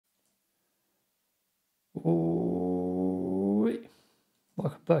Ooh.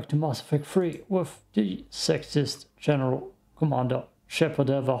 Welcome back to Mass Effect 3 with the sexiest general commander Shepard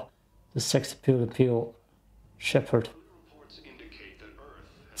ever, the sex appeal Shepard.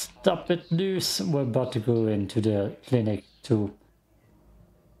 Stop it, news. We're about to go into the clinic to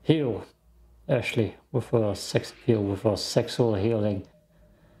heal Ashley with her sex appeal, with her sexual healing.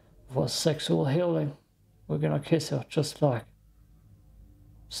 With her sexual healing, we're gonna kiss her just like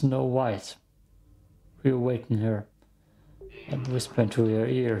Snow White. Reawaken her and whisper into her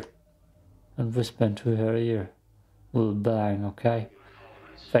ear. And whisper into her ear. Little bang, okay?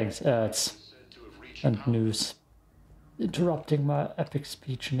 Thanks, ads and news. Interrupting my epic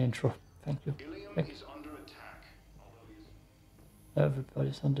speech and intro. Thank you. Thank you.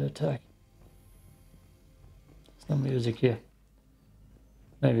 Everybody's under attack. There's no music here.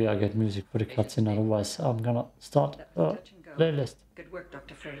 Maybe I'll get music for the cutscene, otherwise I'm gonna start a playlist. Good work,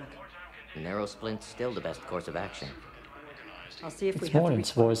 Dr. Freeland. Narrow splint's still the best course of action. I'll see if we It's have to Morning's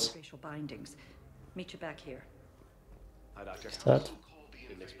respond to voice. spatial bindings. Meet you back here. Hi, Doctor. Is that?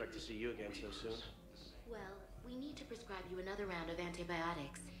 Didn't expect to see you again so soon. Well, we need to prescribe you another round of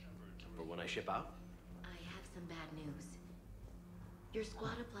antibiotics. For when I ship out? I have some bad news. Your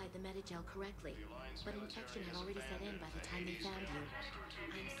squad applied the Metagel correctly, but infection had already set in by the time they found you.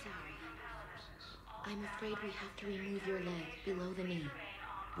 I'm sorry. I'm afraid we have to remove your leg below the knee.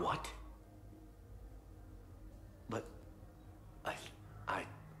 What? But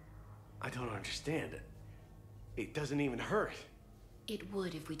I don't understand. It doesn't even hurt. It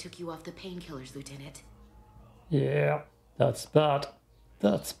would if we took you off the painkillers, Lieutenant. Yeah, that's bad.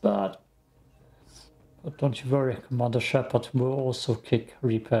 That's bad. But don't you worry, Commander Shepard will also kick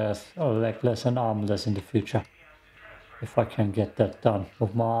repairs legless and armless in the future. If I can get that done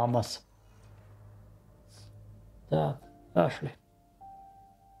with my armors. Damn, Ashley.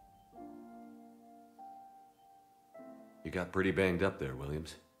 You got pretty banged up there,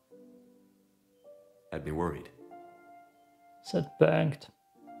 Williams. Had me worried. Said banged.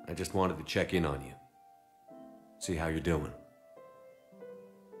 I just wanted to check in on you. See how you're doing.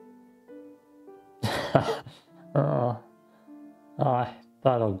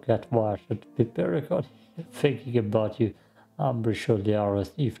 I don't get why I should be paranoid thinking about you. I'm pretty sure they are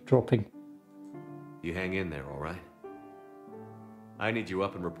eavesdropping. You hang in there, all right? I need you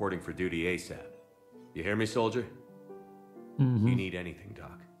up and reporting for duty ASAP. You hear me, soldier? Mm-hmm. You need anything,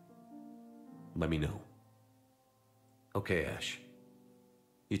 Doc. Let me know. Okay, Ash.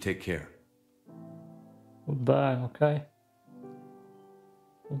 You take care. Goodbye, okay?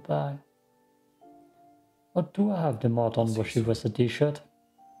 Goodbye. What do I have the mod on where she wears a t-shirt?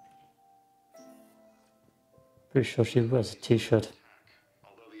 Pretty sure she wears a t-shirt.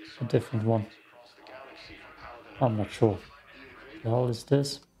 A different one. I'm not sure. The hell is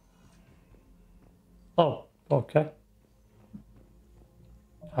this? Oh, okay.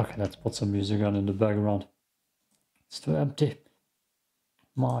 Okay, let's put some music on in the background. It's too empty.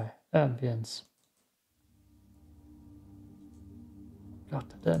 My ambience. God,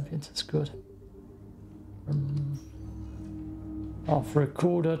 that ambience is good. I've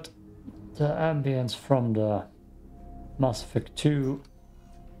recorded the ambience from the Mass Effect 2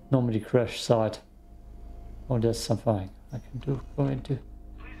 Normandy crash site. Oh, there's something I can go into.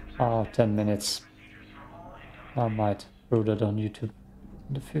 10 minutes. I might put that on YouTube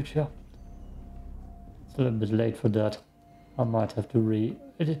in the future. It's a little bit late for that. I might have to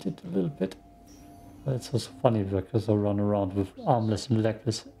re-edit it a little bit. But it's also funny because I run around with armless and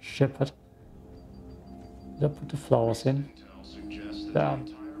legless Shepard. Did I put the flowers in? Damn.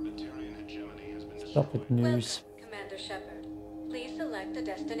 Stop it, news. Welcome, Commander Shepard. Please select a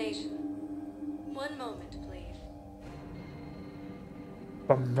destination. One moment, please.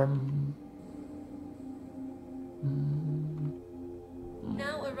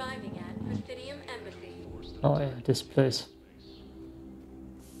 Now arriving at Presidium Embassy. Oh yeah, this place.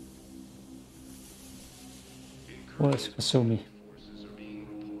 Where's Kasumi?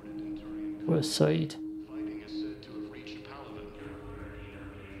 Where's Said?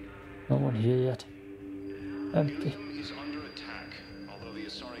 No one here yet. Empty. Is under attack. Although the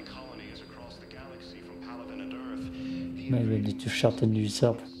Asari colony is across the galaxy from Palaven and Earth, Maybe I need to shut the news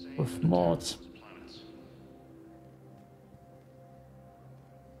up with mods.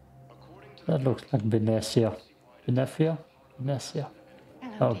 That looks like Venetia. Venetia? Venetia.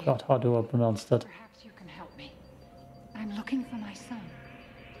 Hello, Oh dear. god, how do I pronounce that? Perhaps you can help me. I'm looking for my son.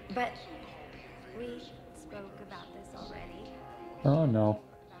 But we spoke about this already. Oh no.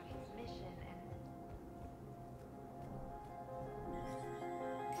 About his mission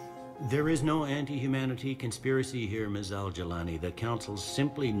and There is no anti-humanity conspiracy here, Ms. Al-Jalani. The Council's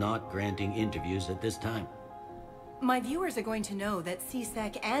simply not granting interviews at this time. My viewers are going to know that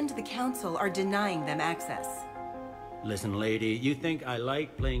CSEC and the Council are denying them access. Listen, lady, you think I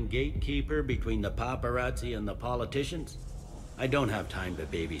like playing gatekeeper between the paparazzi and the politicians? I don't have time to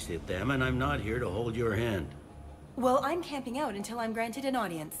babysit them, and I'm not here to hold your hand. Well, I'm camping out until I'm granted an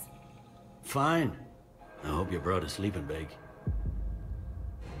audience. Fine. I hope you brought a sleeping bag.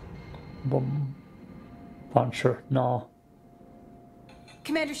 Boom. Puncher, no.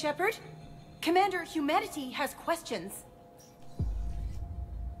 Commander Shepard? Commander, humanity has questions.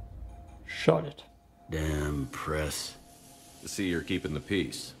 Shut it. Damn press. I see you're keeping the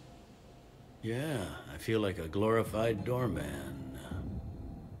peace. Yeah, I feel like a glorified doorman.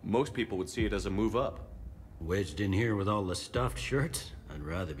 Most people would see it as a move up. Wedged in here with all the stuffed shirts, I'd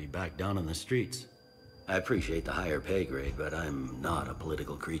rather be back down on the streets. I appreciate the higher pay grade, but I'm not a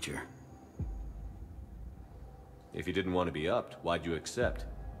political creature. If you didn't want to be upped, why'd you accept?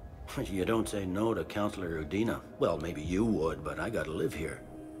 You don't say no to Counselor Udina. Well, maybe you would, but I gotta live here.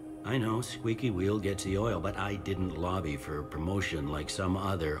 I know, squeaky wheel gets the oil, but I didn't lobby for promotion like some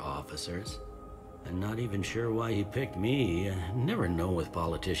other officers. I'm not even sure why he picked me. I never know with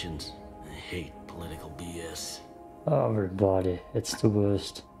politicians. I hate political BS. Everybody, it's the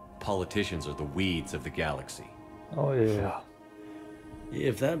worst. Politicians are the weeds of the galaxy. Oh yeah.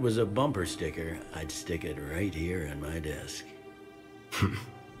 If that was a bumper sticker, I'd stick it right here on my desk.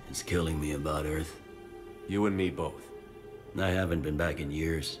 It's killing me about Earth. You and me both. I haven't been back in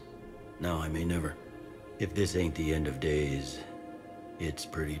years. Now I may never. If this ain't the end of days, it's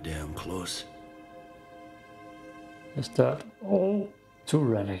pretty damn close. Is that all? Two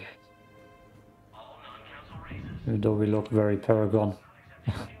renegades. Even though we look very Paragon.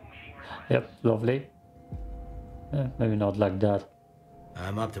 Yep, lovely. Maybe not like that.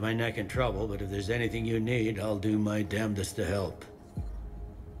 I'm up to my neck in trouble, but if there's anything you need, I'll do my damnedest to help.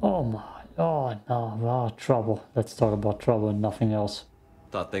 Oh my, oh no, trouble. Let's talk about trouble and nothing else.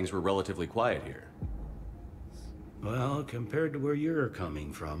 Thought things were relatively quiet here. Well, compared to where you're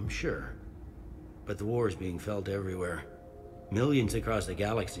coming from, sure. But the war's being felt everywhere. Millions across the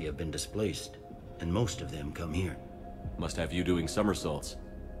galaxy have been displaced, and most of them come here. Must have you doing somersaults.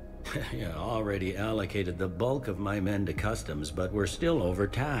 Yeah, already allocated the bulk of my men to customs, but we're still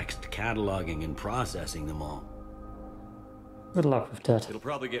overtaxed, cataloging and processing them all. Good luck with that. It'll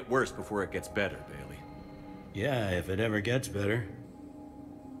probably get worse before it gets better, Bailey. Yeah, if it ever gets better.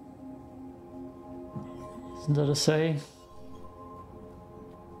 Isn't that a saying?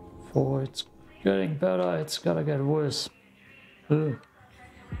 For it's getting better, it's gotta get worse. Ooh.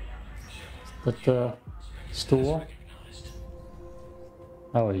 Is that the store?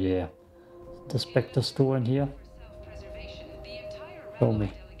 Oh yeah. The Spectre store in here? Show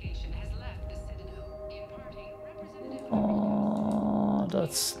me. Oh,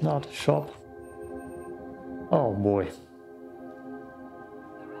 that's not a shop. Oh boy.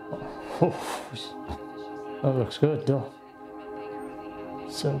 Oh, that looks good though.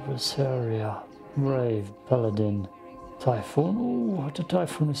 Service area, Brave, Paladin, Typhoon. Ooh, the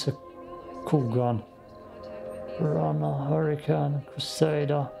Typhoon is a cool gun. Runner, Hurricane,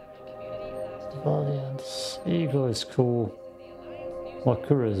 Crusader, Valiant, Eagle is cool.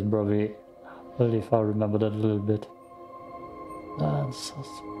 Mercury is probably, I believe I remember that a little bit. Lancer,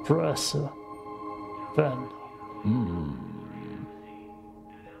 Suppressor, Pen.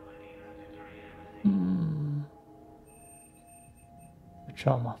 Which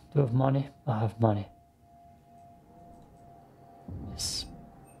armor? Do you have money? I have money. Yes.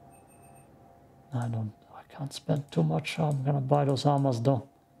 I can't spend too much. I'm gonna buy those armors though.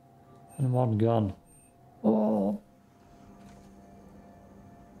 And one gun. Oh.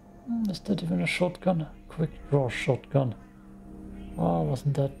 Is that even a shotgun? A quick draw shotgun. Oh,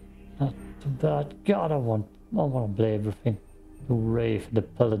 wasn't that not too bad? God, I want to play everything. The Wraith, the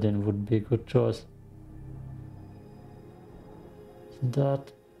Paladin would be a good choice. Isn't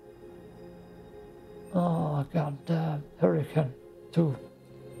that? Oh, god damn. Hurricane, too.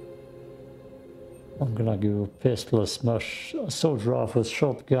 I'm gonna give a pistol, smash assault rifles,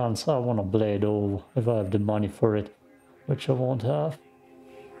 shotguns. I want a blade all if I have the money for it, which I won't have.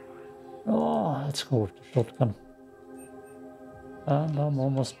 Oh, let's go with the shotgun. And I'm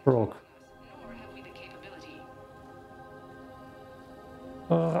almost broke.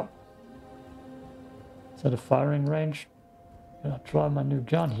 Is that a firing range? Gonna try my new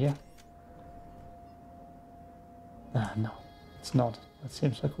gun here. Ah, no, it's not. That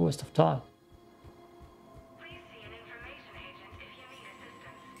seems like a waste of time.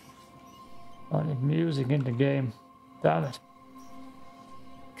 I need music in the game. Damn it.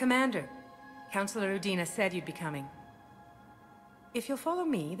 Commander, Councilor Udina said you'd be coming. If you'll follow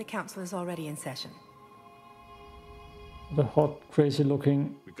me, the council is already in session. The hot,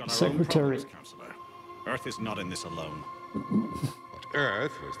 crazy-looking secretary. Problems, Counselor. Earth is not in this alone. But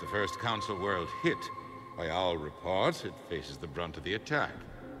Earth was the first Council world hit. By all reports, it faces the brunt of the attack.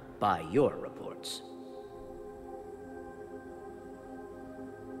 By your reports.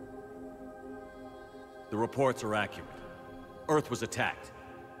 The reports are accurate. Earth was attacked.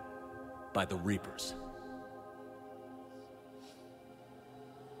 By the Reapers.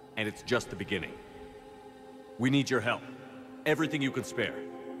 And it's just the beginning. We need your help. Everything you can spare.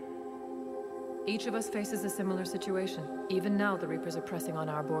 Each of us faces a similar situation. Even now, the Reapers are pressing on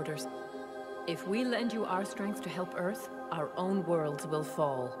our borders. If we lend you our strength to help Earth, our own worlds will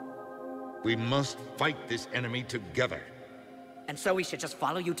fall. We must fight this enemy together. And so we should just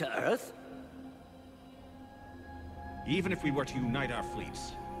follow you to Earth? Even if we were to unite our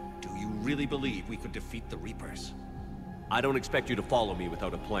fleets, do you really believe we could defeat the Reapers? I don't expect you to follow me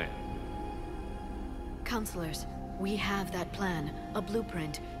without a plan. Counselors, we have that plan. A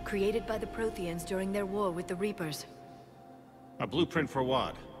blueprint, created by the Protheans during their war with the Reapers. A blueprint for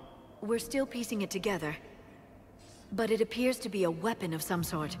what? We're still piecing it together. But it appears to be a weapon of some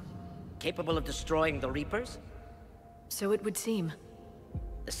sort. Capable of destroying the Reapers? So it would seem.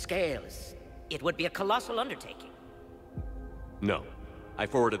 The scale is... it would be a colossal undertaking. No. I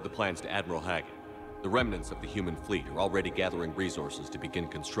forwarded the plans to Admiral Hagen. The remnants of the human fleet are already gathering resources to begin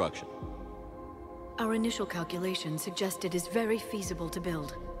construction. Our initial calculations suggest it is very feasible to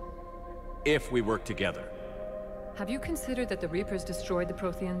build. If we work together. Have you considered that the Reapers destroyed the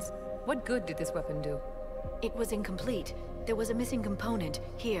Protheans? What good did this weapon do? It was incomplete. There was a missing component,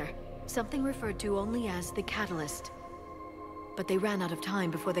 here. Something referred to only as the catalyst. But they ran out of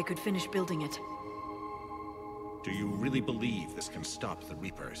time before they could finish building it. Do you really believe this can stop the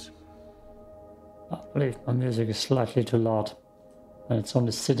Reapers? I believe my music is slightly too loud. And it's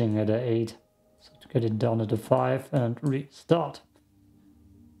only sitting at a 8. So to get it down at a 5 and restart.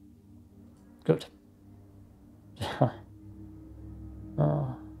 Good. Do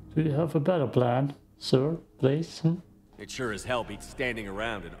you have a better plan, sir, please? It sure as hell beats standing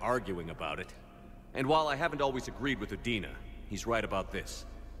around and arguing about it. And while I haven't always agreed with Udina, he's right about this.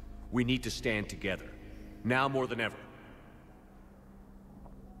 We need to stand together. Now more than ever.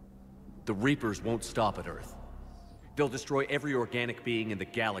 The Reapers won't stop at Earth. They'll destroy every organic being in the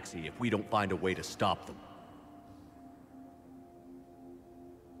galaxy if we don't find a way to stop them.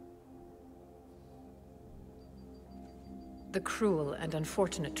 The cruel and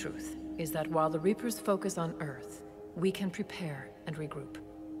unfortunate truth is that while the Reapers focus on Earth, we can prepare and regroup.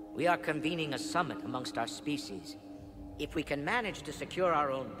 We are convening a summit amongst our species. If we can manage to secure our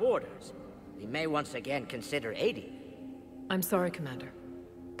own borders, we may once again consider aiding. I'm sorry, Commander.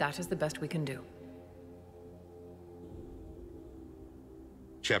 That is the best we can do.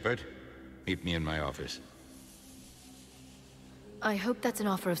 Shepard, meet me in my office. I hope that's an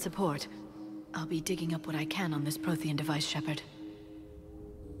offer of support. I'll be digging up what I can on this Prothean device, Shepard.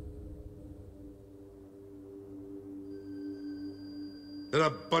 They're a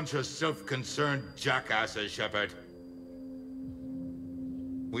bunch of self-concerned jackasses, Shepard.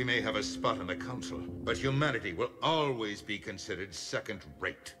 We may have a spot in the Council, but humanity will always be considered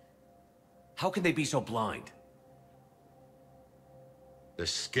second-rate. How can they be so blind? They're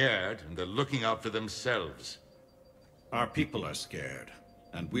scared, and they're looking out for themselves. Our people are scared,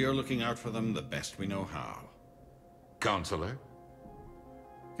 and we are looking out for them the best we know how. Counselor?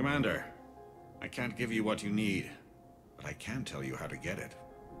 Commander, I can't give you what you need, but I can tell you how to get it.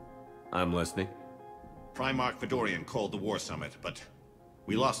 I'm listening. Primarch Fedorian called the War Summit, but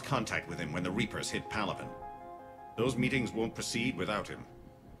we lost contact with him when the Reapers hit Palaven. Those meetings won't proceed without him.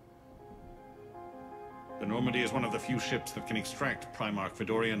 The Normandy is one of the few ships that can extract Primarch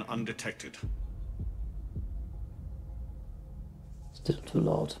Fedorian undetected. Still too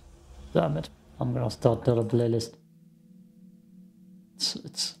loud. Damn it. I'm gonna start the playlist.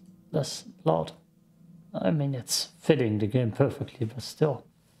 It's less loud. I mean, it's fitting the game perfectly, but still.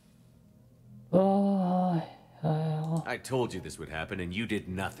 I told you this would happen, and you did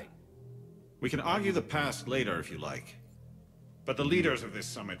nothing. We can argue the past later if you like. But the leaders of this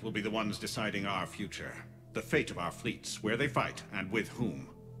summit will be the ones deciding our future. The fate of our fleets, where they fight, and with whom.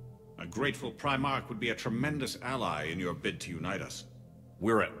 A grateful Primarch would be a tremendous ally in your bid to unite us.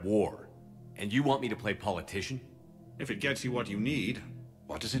 We're at war. And you want me to play politician? If it gets you what you need,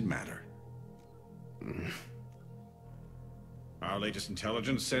 what does it matter? Our latest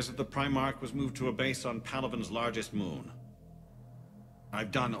intelligence says that the Primarch was moved to a base on Palaven's largest moon.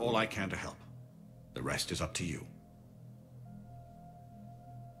 I've done all I can to help. The rest is up to you.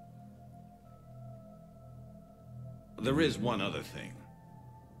 there is one other thing.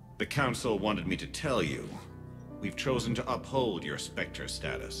 The Council wanted me to tell you, we've chosen to uphold your Spectre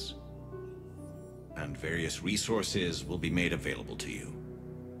status. And various resources will be made available to you.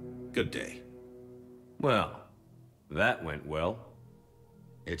 Good day. Well, that went well.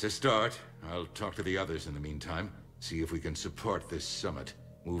 It's a start. I'll talk to the others in the meantime. See if we can support this summit.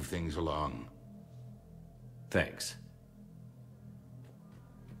 Move things along. Thanks.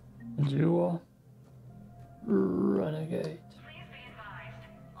 And you are renegade.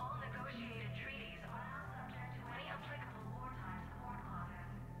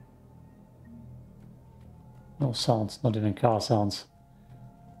 No sounds, not even car sounds.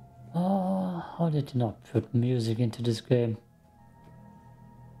 How did you not put music into this game?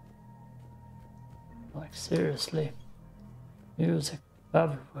 Like seriously. Music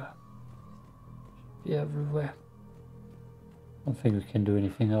everywhere. Be everywhere. I don't think we can do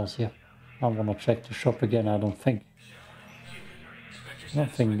anything else here. I wanna check the shop again, I don't think. I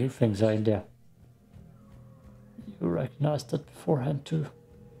don't think new things are in there. You recognized that beforehand too.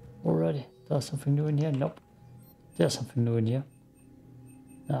 Already. There's something new in here? Nope. There's something new in here.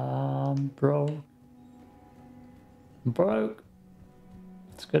 Broke.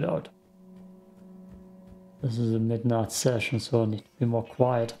 Let's get out. This is a midnight session, so I need to be more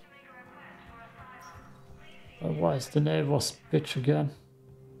quiet. Otherwise the neighbors bitch again.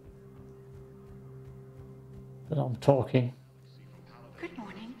 But I'm talking. Good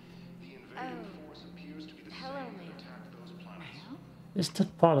morning. Oh. Hello, ma'am. Is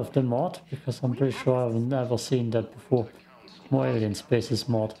that part of the mod? Because I'm pretty sure I've never seen that before. More Alien Spaces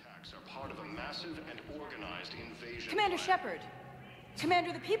mod. Commander Shepard!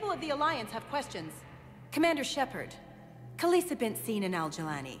 Commander, the people of the Alliance have questions. Commander Shepard, Khaleesa bint Seen and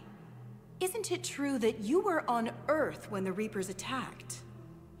Al-Jalani. Isn't it true that you were on Earth when the Reapers attacked?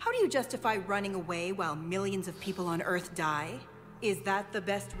 How do you justify running away while millions of people on Earth die? Is that the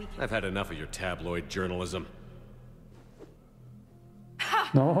best we can— I've had enough of your tabloid journalism.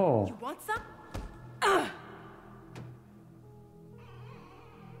 Ha! No. You want some?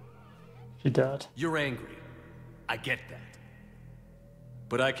 She died. You're angry. I get that.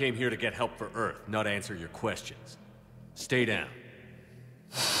 But I came here to get help for Earth, not answer your questions. Stay down.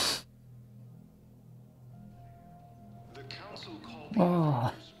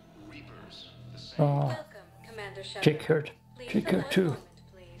 Ah. Welcome, Commander Shepard. Kick her. Kick her too. Moment,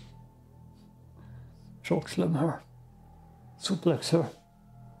 please. Chokeslam her. Suplex her.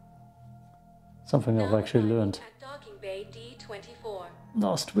 Something I've actually learned At docking bay D24.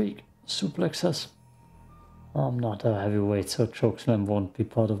 last week. Suplexes. I'm not a heavyweight, so chokeslam won't be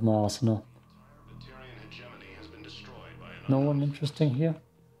part of my arsenal. No one interesting here?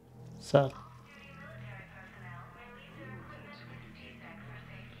 Sad.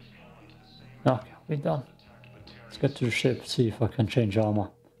 Okay, we're done. Let's get to the ship, see if I can change armor.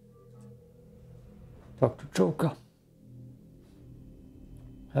 Talk to Joker.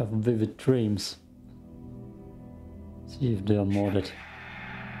 Have vivid dreams. See if they are modded.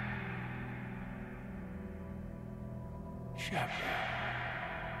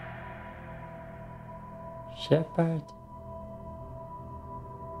 Shepard.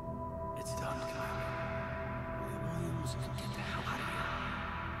 It's done, Commander. Williams can get the hell out of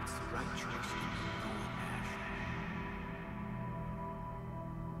here. It's the right choice.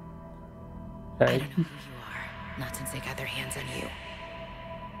 I don't know who you are. Not since they got their hands on you.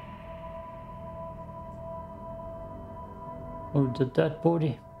 Oh, the dead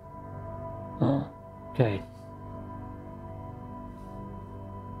body. Oh, okay.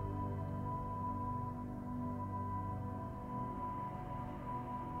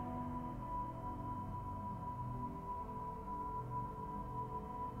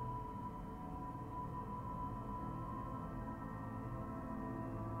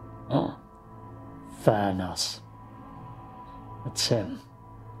 Oh, Thanos. That's him.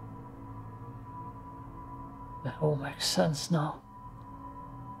 That all makes sense now.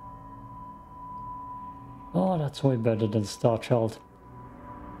 Oh, that's way better than Star Child.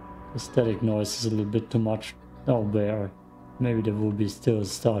 The static noise is a little bit too much. Oh, there. Maybe there will be still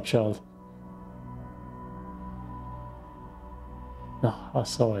Star Child. No, I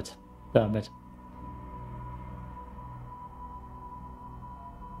saw it. Damn it.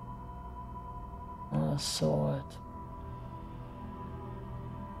 I saw it.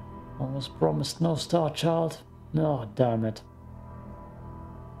 I was promised no Star Child. No, damn it.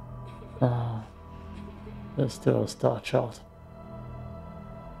 Ah, there's still a Star Child.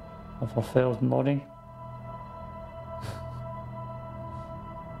 Have I failed modding?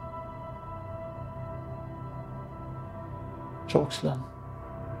 Chokeslam.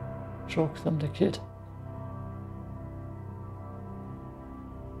 Chokeslam the kid.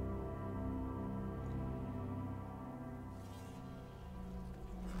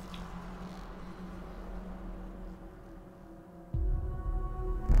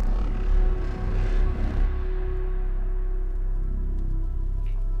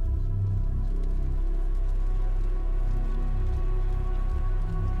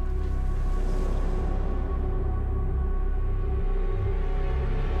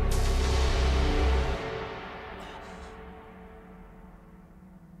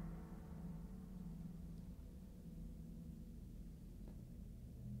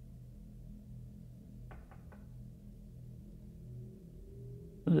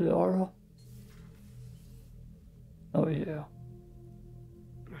 Liara? Oh yeah.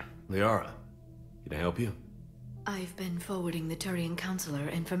 Liara, can I help you? I've been forwarding the Turian Counselor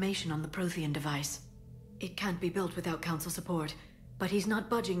information on the Prothean device. It can't be built without Council support, but he's not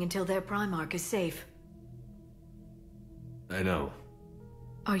budging until their Primarch is safe. I know.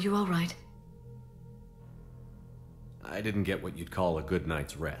 Are you all right? I didn't get what you'd call a good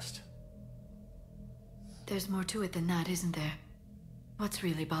night's rest. There's more to it than that, isn't there? What's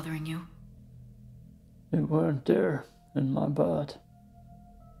really bothering you? They weren't there in my bed.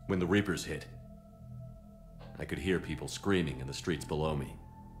 When the Reapers hit, I could hear people screaming in the streets below me.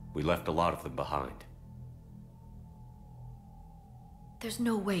 We left a lot of them behind. There's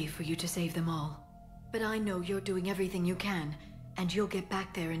no way for you to save them all. But I know you're doing everything you can, and you'll get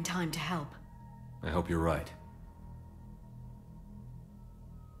back there in time to help. I hope you're right.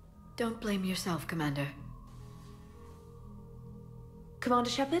 Don't blame yourself, Commander. Commander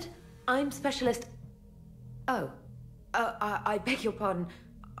Shepard, I'm Specialist... Oh. I beg your pardon.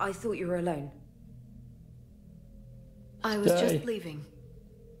 I thought you were alone. I was just leaving.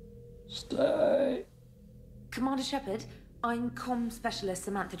 Stay. Commander Shepard, I'm Comm Specialist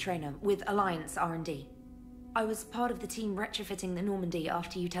Samantha Traynor with Alliance R&D. I was part of the team retrofitting the Normandy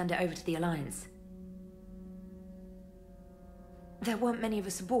after you turned it over to the Alliance. There weren't many of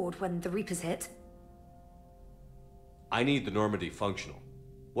us aboard when the Reapers hit. I need the Normandy functional.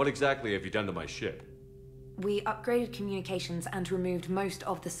 What exactly have you done to my ship? We upgraded communications and removed most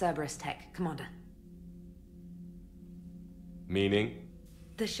of the Cerberus tech, Commander. Meaning?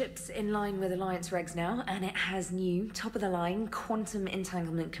 The ship's in line with Alliance regs now, and it has new, top-of-the-line, quantum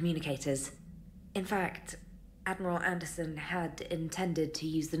entanglement communicators. In fact, Admiral Anderson had intended to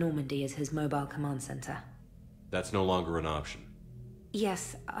use the Normandy as his mobile command center. That's no longer an option.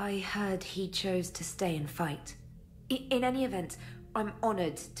 Yes, I heard he chose to stay and fight. In any event, I'm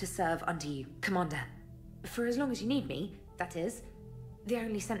honored to serve under you, Commander. For as long as you need me, that is. They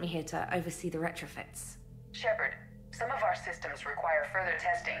only sent me here to oversee the retrofits. Shepard, some of our systems require further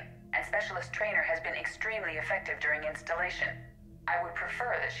testing, and Specialist Traynor has been extremely effective during installation. I would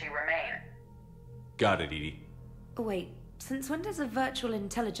prefer that she remain. Got it, Edie. Wait, since when does a virtual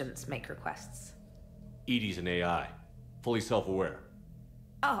intelligence make requests? Edie's an AI, fully self-aware.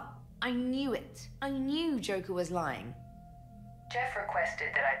 Oh, I knew it. I knew Joker was lying. Jeff requested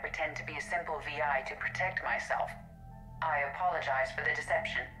that I pretend to be a simple VI to protect myself. I apologize for the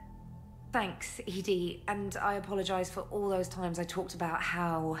deception. Thanks, Edie, and I apologize for all those times I talked about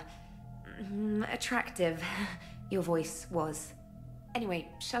how... attractive your voice was. Anyway,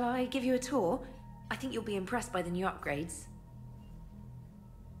 shall I give you a tour? I think you'll be impressed by the new upgrades.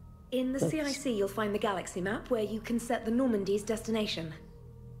 In the CIC, you'll find the galaxy map where you can set the Normandy's destination.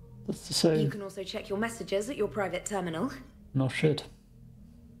 That's the same. You can also check your messages at your private terminal. No shit.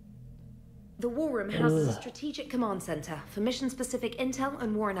 The War Room houses a strategic command center for mission-specific intel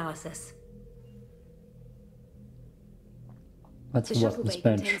and war analysis. That's the a shuttle weapons bay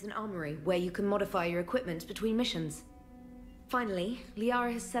bench. contains an armory where you can modify your equipment between missions. Finally,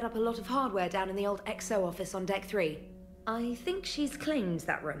 Liara has set up a lot of hardware down in the old XO office on Deck 3. I think she's claimed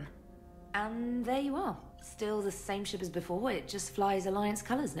that room. And there you are. Still the same ship as before, it just flies Alliance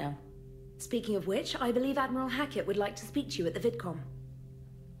colors now. Speaking of which, I believe Admiral Hackett would like to speak to you at the VidCom.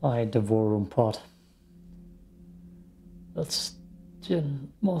 I hate the war room part. That's the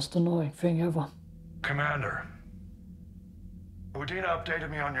most annoying thing ever. Commander, Udina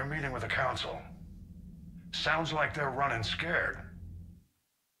updated me on your meeting with the Council. Sounds like they're running scared.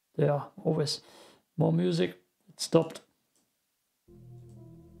 Yeah, always. More music. It stopped.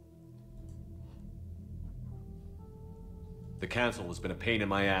 The Council has been a pain in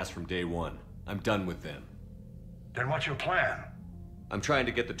my ass from day one. I'm done with them. Then what's your plan? I'm trying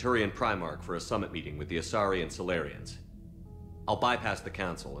to get the Turian Primarch for a summit meeting with the Asari and Solarians. I'll bypass the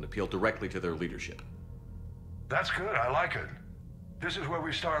Council and appeal directly to their leadership. That's good, I like it. This is where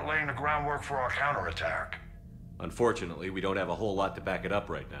we start laying the groundwork for our counterattack. Unfortunately, we don't have a whole lot to back it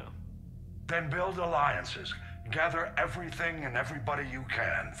up right now. Then build alliances. Gather everything and everybody you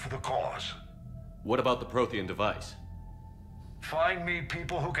can for the cause. What about the Prothean device? Find me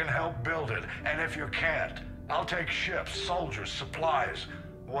people who can help build it, and if you can't, I'll take ships, soldiers, supplies,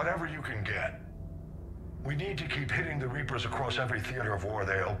 whatever you can get. We need to keep hitting the Reapers across every theater of war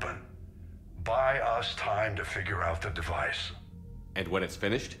they open. Buy us time to figure out the device. And when it's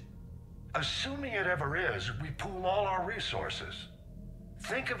finished? Assuming it ever is, we pool all our resources.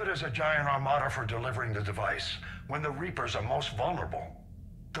 Think of it as a giant armada for delivering the device, when the Reapers are most vulnerable.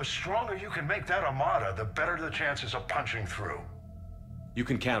 The stronger you can make that armada, the better the chances of punching through. You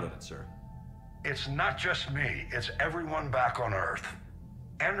can count on it, sir. It's not just me, it's everyone back on Earth.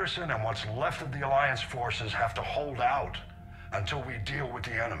 Anderson and what's left of the Alliance forces have to hold out until we deal with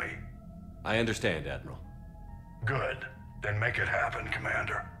the enemy. I understand, Admiral. Good. Then make it happen,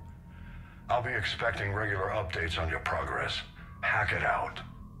 Commander. I'll be expecting regular updates on your progress. Hack it out.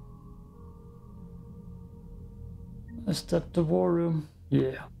 Is that the war room?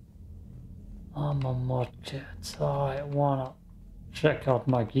 Yeah. I'm a modcat. I wanna check out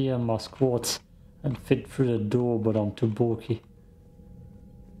my gear and my squads and fit through the door, but I'm too bulky.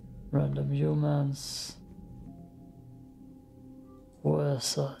 Random humans.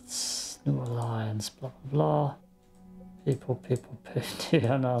 Wizards. New alliance. Blah blah blah. People.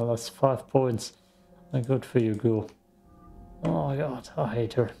 Yeah, no, that's 5 points. And good for you, girl. Oh my god, I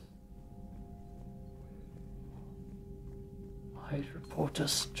hate her. I hate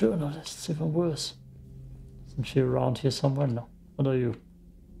reporters, journalists, even worse. Isn't she around here somewhere? No. What are you?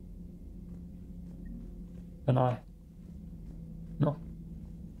 Can I? No.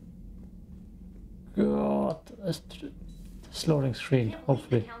 God, it's loading screen,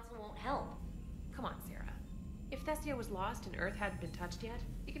 hopefully. The council won't help. Come on, Sarah. If Thessia was lost and Earth hadn't been touched yet,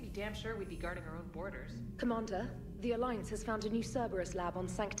 you can be damn sure we'd be guarding our own borders. Commander, the Alliance has found a new Cerberus lab on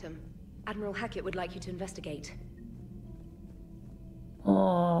Sanctum. Admiral Hackett would like you to investigate.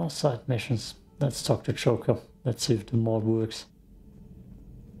 Oh, side missions. Let's talk to Joker. Let's see if the mod works.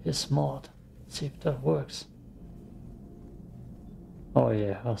 He's smart. Let's see if that works. Oh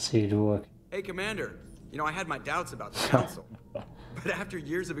yeah, I'll see it work. Hey, Commander. You know, I had my doubts about the Council. But after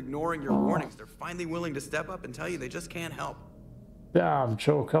years of ignoring your warnings, they're finally willing to step up and tell you they just can't help. Damn,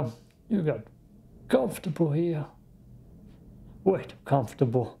 Joker. You got comfortable here. Way too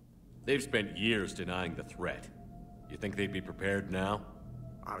comfortable. They've spent years denying the threat. You think they'd be prepared now?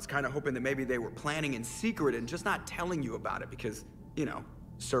 I was kind of hoping that maybe they were planning in secret and just not telling you about it because, you know,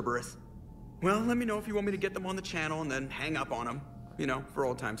 Cerberus. Well, let me know if you want me to get them on the channel and then hang up on them. You know, for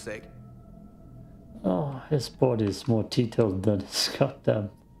old time's sake. Oh, his body is more detailed than his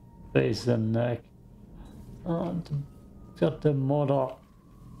goddamn face and neck. And goddamn modder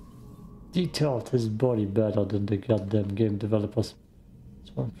detailed his body better than the goddamn game developers.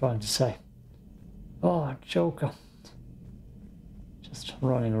 That's what I'm trying to say. Oh, Joker. Just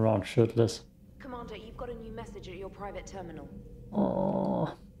running around shirtless. Commander, you've got a new message at your private terminal.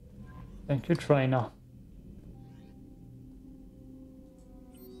 Oh, thank you, trainer.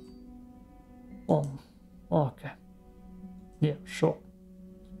 Oh, okay. Yeah, sure.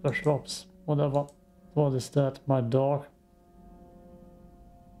 Special ops, whatever. What is that? My dog?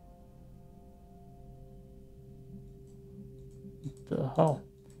 What the hell?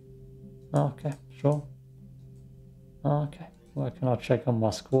 Okay, sure. Okay, where can I check on my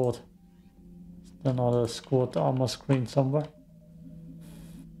squad? Is there another squad armor screen somewhere?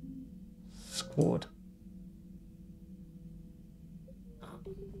 Squad.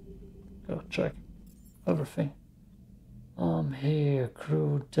 Gotta check everything. I'm here,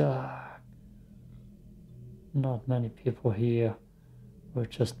 crew dark. Not many people here. We're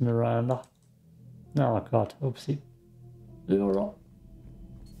just Miranda. Oh god, oopsie. Zero.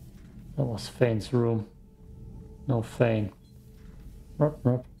 That was Fane's room. No Fane.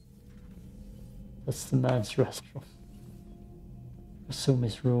 Rup. That's the man's restroom. Assume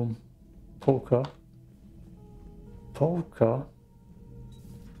his room. Poker.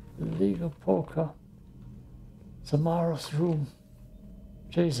 Legal poker. Samara's room.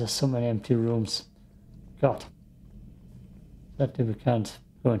 Jesus, so many empty rooms. God. Sadly we can't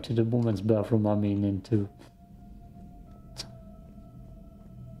go into the woman's bathroom, I mean into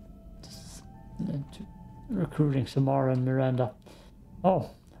recruiting Samara and Miranda.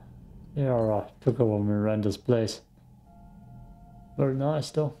 Oh, yeah, took over Miranda's place. Very nice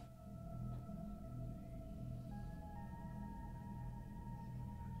though.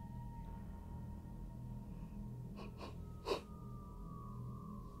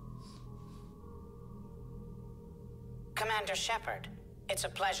 Commander Shepard, it's a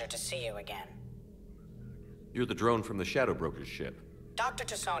pleasure to see you again. You're the drone from the Shadow Broker's ship. Dr.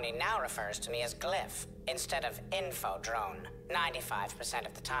 Tassoni now refers to me as Glyph instead of Info Drone 95%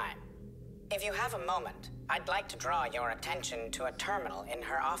 of the time. If you have a moment, I'd like to draw your attention to a terminal in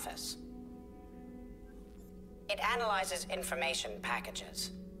her office. It analyzes information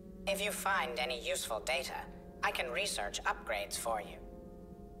packages. If you find any useful data, I can research upgrades for you.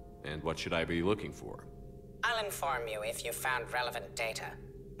 And what should I be looking for? I'll inform you if you found relevant data.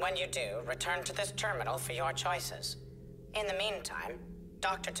 When you do, return to this terminal for your choices. In the meantime,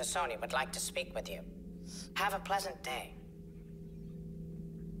 Dr. Tassoni would like to speak with you. Have a pleasant day.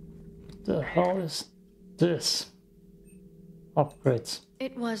 What the hell is this? Upgrades.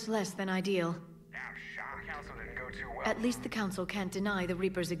 It was less than ideal. Council didn't go too At least the Council can't deny the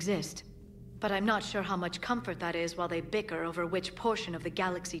Reapers exist. But I'm not sure how much comfort that is while they bicker over which portion of the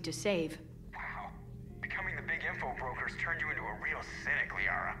galaxy to save. Wow. Becoming the big info broker's turned you into a real cynic,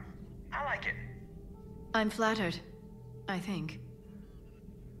 Liara. I like it. I'm flattered. I think.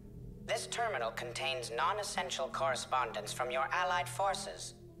 This terminal contains non-essential correspondence from your allied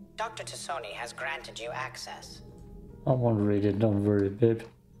forces. Dr. Tassoni has granted you access. I won't read it, don't worry, babe.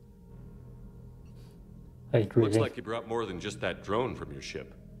 Hate reading. Looks like you brought more than just that drone from your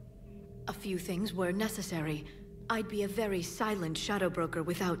ship. A few things were necessary. I'd be a very silent shadow broker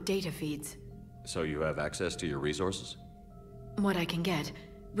without data feeds. So you have access to your resources? What I can get.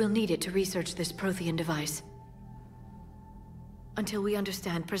 We'll need it to research this Prothean device. Until we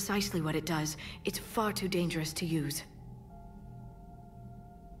understand precisely what it does, it's far too dangerous to use.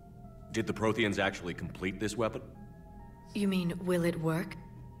 Did the Protheans actually complete this weapon? You mean, will it work?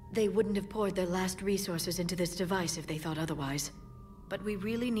 They wouldn't have poured their last resources into this device if they thought otherwise. But we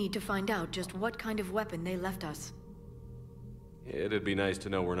really need to find out just what kind of weapon they left us. It'd be nice to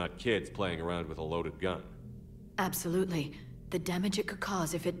know we're not kids playing around with a loaded gun. Absolutely. The damage it could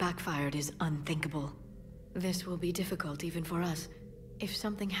cause if it backfired is unthinkable. This will be difficult even for us. If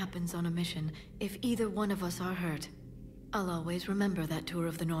something happens on a mission, if either one of us are hurt, I'll always remember that tour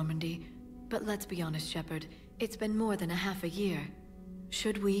of the Normandy. But let's be honest, Shepard. It's been more than a half a year.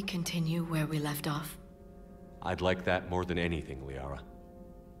 Should we continue where we left off? I'd like that more than anything, Liara.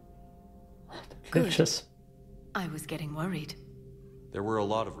 Good. I was getting worried. There were a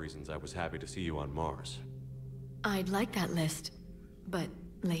lot of reasons I was happy to see you on Mars. I'd like that list. But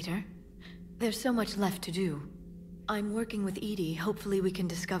later? There's so much left to do. I'm working with EDI. Hopefully we can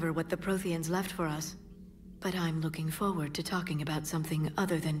discover what the Protheans left for us. But I'm looking forward to talking about something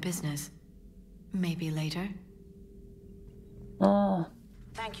other than business. Maybe later?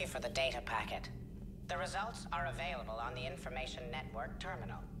 Thank you for the data packet. The results are available on the Information Network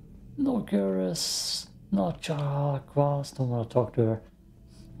terminal. No curious, not Quast, don't want to talk to her.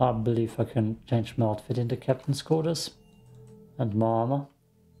 I believe I can change my outfit in the captain's quarters. And my armor.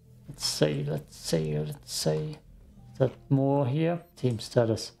 Let's see. Is that more here? Team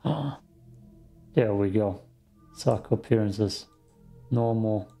status. There we go. Psycho appearances.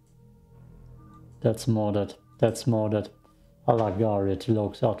 Normal. That's modded. I like Aria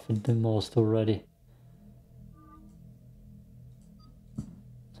Tilog's outfit the most already.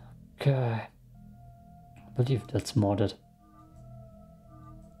 Okay. I believe that's modded.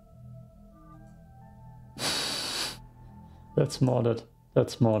 That's modded.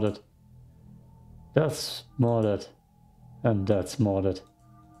 And that's modded.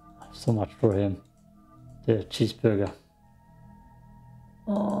 So much for him. The cheeseburger.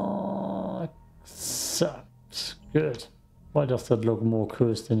 Accept. Good. Why does that look more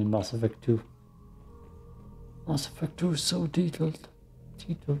cursed than in Mass Effect 2? Mass Effect 2 is so detailed.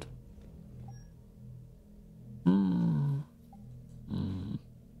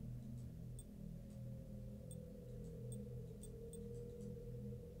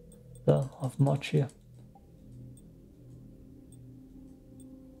 Don't have much here.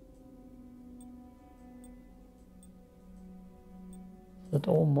 Is that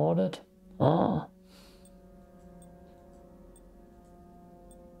all modded?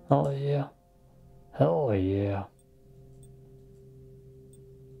 Oh yeah. Hell yeah.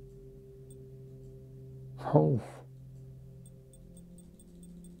 Oh.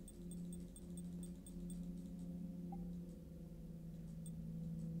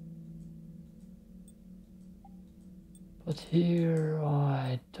 But here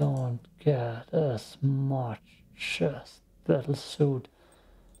I don't get as much chest battle suit.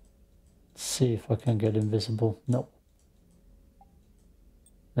 Let's see if I can get invisible. No.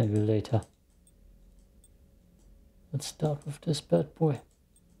 Maybe later. Let's start with this bad boy.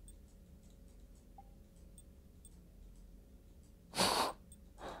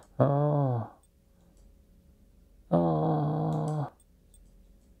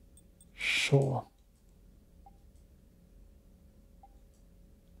 Sure.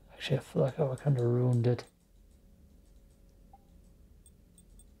 Actually, I feel like I kind of ruined it.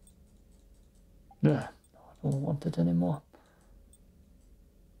 Nah, I don't want it anymore.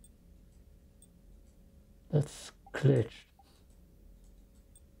 That's glitched.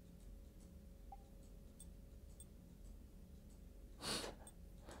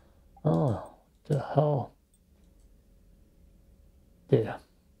 Oh, what the hell? There.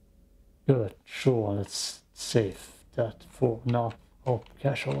 Good, sure, let's save that for now. Oh,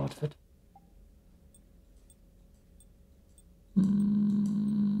 casual outfit.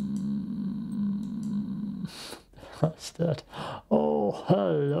 What's that? Oh,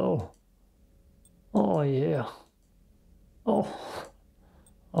 hello. Oh, yeah. Oh,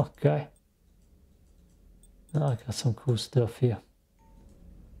 okay. Now I got some cool stuff here.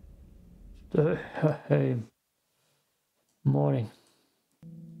 Hey, morning.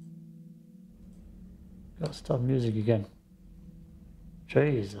 Gotta start music again.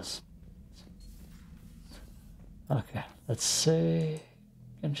 Jesus. Okay, let's see.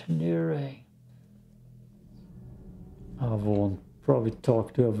 Engineering. I won't probably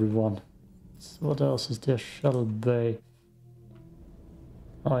talk to everyone. So what else is there? Shuttle Bay.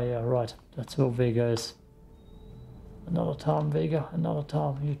 Oh yeah, right. That's where Vega is. Another time, Vega. Another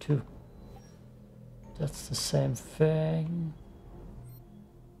time, you too. That's the same thing.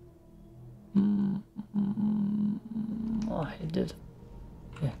 Oh, he did.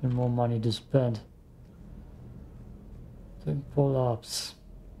 Yeah, more money to spend. Doing pull-ups.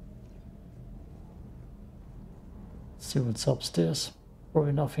 See what's upstairs.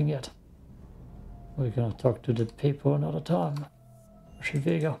 Probably nothing yet. We're gonna talk to the people another time.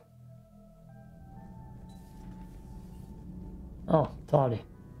 Vega. Oh, Tali.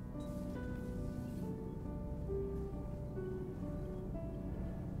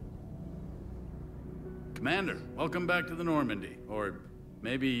 Commander, welcome back to the Normandy. Or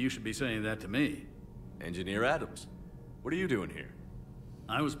maybe you should be saying that to me. Engineer Adams, what are you doing here?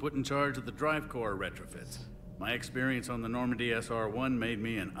 I was put in charge of the drive core retrofits. My experience on the Normandy SR-1 made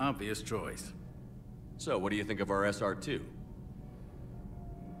me an obvious choice. So, what do you think of our SR-2?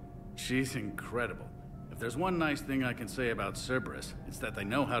 She's incredible. If there's one nice thing I can say about Cerberus, it's that they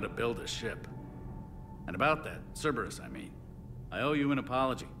know how to build a ship. And about that, Cerberus, I mean, I owe you an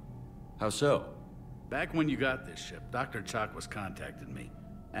apology. How so? Back when you got this ship, Dr. Chakwas contacted me,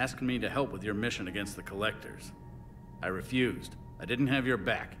 asking me to help with your mission against the Collectors. I refused. I didn't have your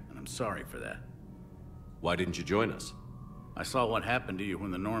back, and I'm sorry for that. Why didn't you join us? I saw what happened to you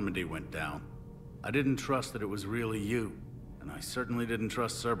when the Normandy went down. I didn't trust that it was really you, and I certainly didn't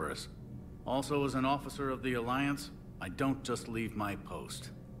trust Cerberus. Also, as an officer of the Alliance, I don't just leave my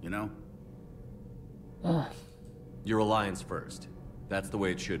post, you know? Your Alliance first. That's the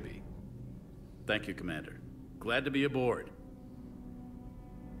way it should be. Thank you, Commander. Glad to be aboard.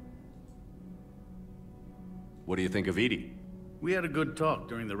 What do you think of Edie? We had a good talk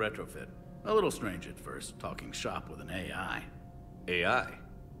during the retrofit. A little strange at first, talking shop with an AI. AI?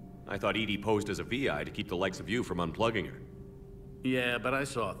 I thought Edie posed as a VI to keep the likes of you from unplugging her. Yeah, but I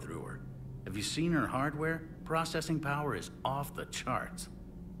saw through her. Have you seen her hardware? Processing power is off the charts.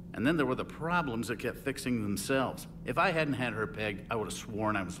 And then there were the problems that kept fixing themselves. If I hadn't had her pegged, I would have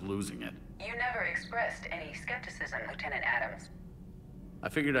sworn I was losing it. You never expressed any skepticism, Lieutenant Adams. I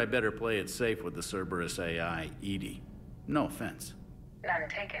figured I'd better play it safe with the Cerberus AI, Edie. No offense. None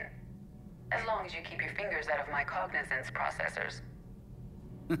taken. As long as you keep your fingers out of my cognizance processors.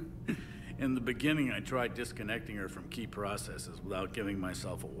 In the beginning, I tried disconnecting her from key processes without giving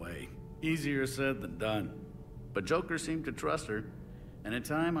myself away. Easier said than done. But Joker seemed to trust her, and in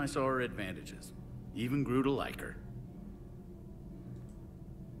time I saw her advantages. Even grew to like her.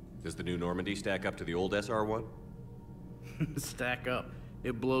 Does the new Normandy stack up to the old SR-1? Stack up.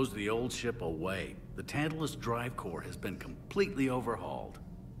 It blows the old ship away. The Tantalus drive core has been completely overhauled.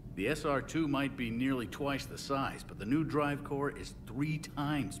 The SR-2 might be nearly twice the size, but the new drive core is 3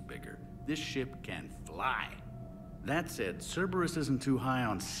 times bigger. This ship can fly. That said, Cerberus isn't too high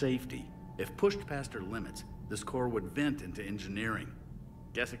on safety. If pushed past her limits, this core would vent into engineering.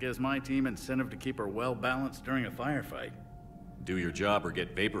 Guess it gives my team incentive to keep her well balanced during a firefight. Do your job or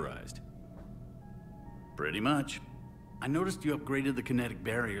get vaporized. Pretty much. I noticed you upgraded the kinetic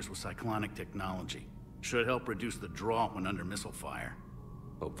barriers with cyclonic technology. Should help reduce the draw when under missile fire.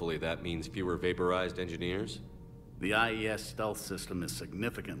 Hopefully that means fewer vaporized engineers? The IES stealth system is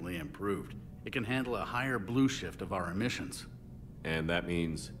significantly improved. It can handle a higher blue shift of our emissions. And that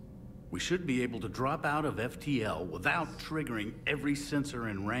means? We should be able to drop out of FTL without triggering every sensor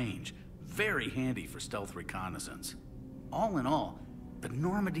in range. Very handy for stealth reconnaissance. All in all, the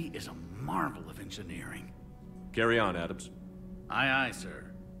Normandy is a marvel of engineering. Carry on, Adams. Aye, aye,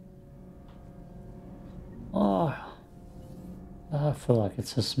 sir. Oh, I feel like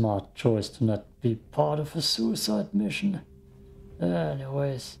it's a smart choice to not be part of a suicide mission.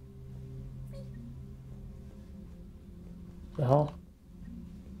 Anyways. The hell?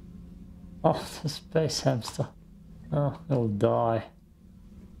 Oh, the space hamster. Oh, he'll die.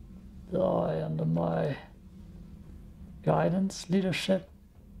 Die under my guidance, leadership,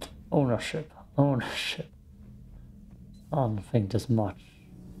 ownership. I don't think there's much.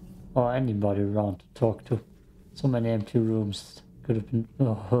 Or anybody around to talk to. So many empty rooms. Could have been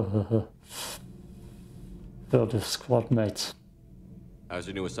filled with squad mates. How's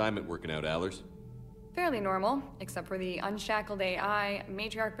your new assignment working out, Allers? Fairly normal, except for the unshackled AI,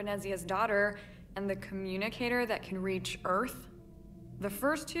 Matriarch Benezia's daughter, and the communicator that can reach Earth. The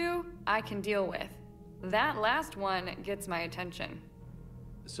first two, I can deal with. That last one gets my attention.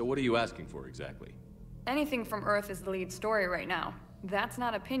 So what are you asking for exactly? Anything from Earth is the lead story right now. That's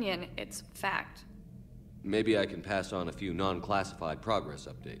not opinion, it's fact. Maybe I can pass on a few non-classified progress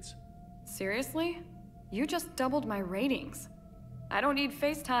updates. Seriously? You just doubled my ratings. I don't need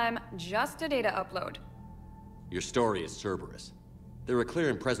FaceTime, just a data upload. Your story is Cerberus. They're a clear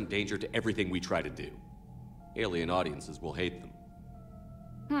and present danger to everything we try to do. Alien audiences will hate them.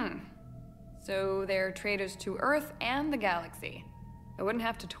 So they're traitors to Earth and the galaxy. I wouldn't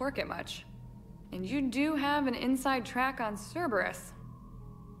have to torque it much. And you do have an inside track on Cerberus.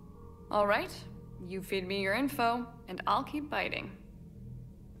 All right, you feed me your info, and I'll keep biting.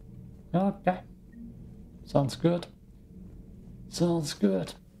 Okay. Sounds good. Sounds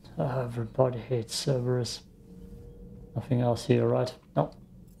good. Everybody hates Cerberus. Nothing else here, right? No.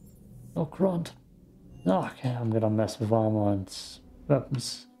 No grunt. Okay, I'm gonna mess with armor and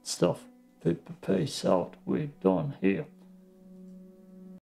weapons stuff. Peace out. We're done here.